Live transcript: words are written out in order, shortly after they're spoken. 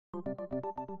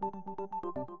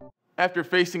After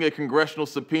facing a congressional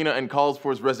subpoena and calls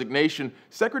for his resignation,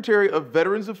 Secretary of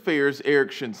Veterans Affairs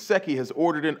Eric Shinseki has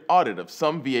ordered an audit of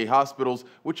some VA hospitals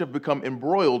which have become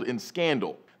embroiled in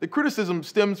scandal. The criticism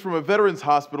stems from a veterans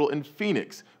hospital in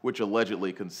Phoenix, which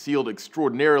allegedly concealed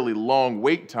extraordinarily long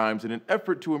wait times in an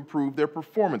effort to improve their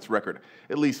performance record.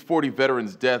 At least 40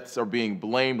 veterans' deaths are being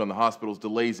blamed on the hospital's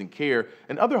delays in care,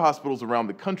 and other hospitals around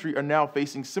the country are now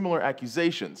facing similar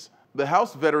accusations. The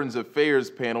House Veterans Affairs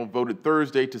panel voted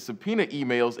Thursday to subpoena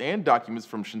emails and documents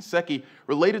from Shinseki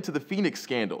related to the Phoenix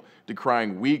scandal,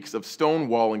 decrying weeks of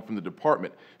stonewalling from the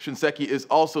department. Shinseki is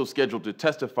also scheduled to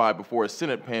testify before a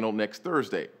Senate panel next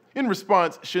Thursday. In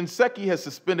response, Shinseki has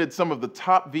suspended some of the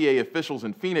top VA officials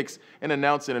in Phoenix and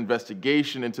announced an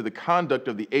investigation into the conduct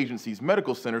of the agency's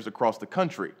medical centers across the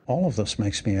country. All of this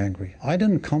makes me angry. I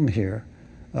didn't come here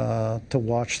to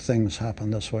watch things happen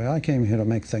this way. I came here to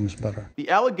make things better. The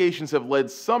allegations have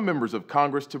led some members of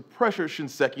Congress to pressure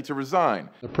Shinseki to resign.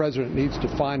 The president needs to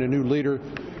find a new leader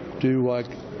to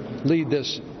lead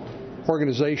this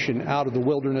organization out of the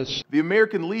wilderness. The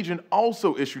American Legion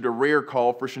also issued a rare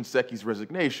call for Shinseki's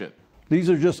resignation. These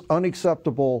are just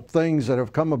unacceptable things that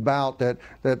have come about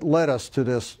that led us to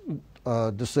this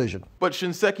decision. But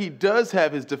Shinseki does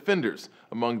have his defenders,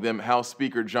 among them House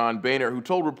Speaker John Boehner, who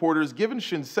told reporters giving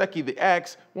Shinseki the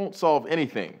axe won't solve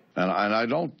anything. And I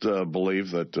don't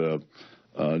believe that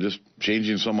just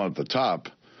changing someone at the top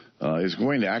is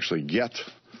going to actually get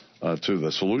to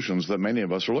the solutions that many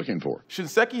of us are looking for.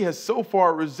 Shinseki has so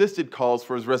far resisted calls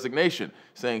for his resignation,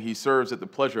 saying he serves at the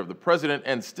pleasure of the president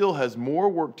and still has more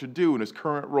work to do in his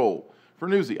current role. For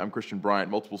Newsy, I'm Christian Bryant,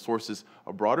 multiple sources,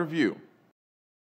 a broader view.